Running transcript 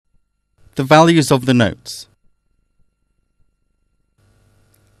The values of the notes.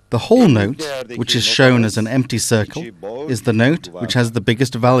 The whole note, which is shown as an empty circle, is the note which has the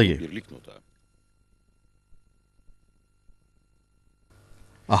biggest value.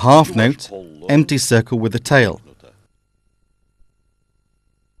 A half note, empty circle with a tail.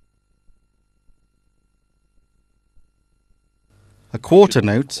 A quarter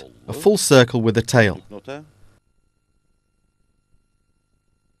note, a full circle with a tail.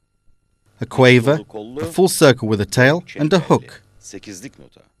 A quaver, a full circle with a tail and a hook.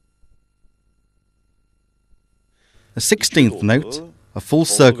 A 16th note, a full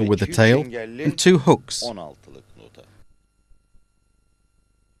circle with a tail and two hooks.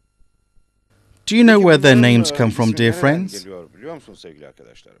 Do you know where their names come from, dear friends?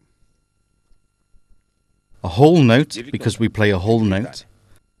 A whole note, because we play a whole note.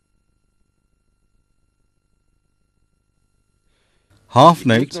 Half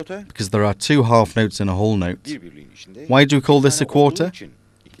note, because there are two half notes in a whole note. Why do we call this a quarter?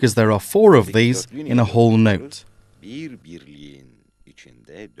 Because there are four of these in a whole note.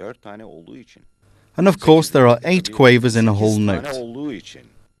 And of course there are 8 quavers in a whole note.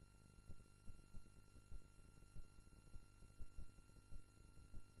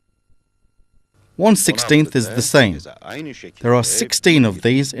 One 16th is the same. There are 16 of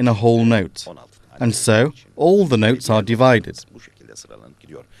these in a whole note. And so, all the notes are divided.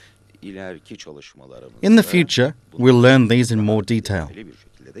 In the future, we'll learn these in more detail.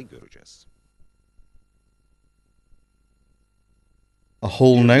 A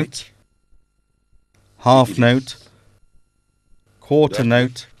whole note, half note, quarter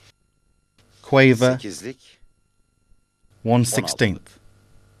note, quaver, 1/16.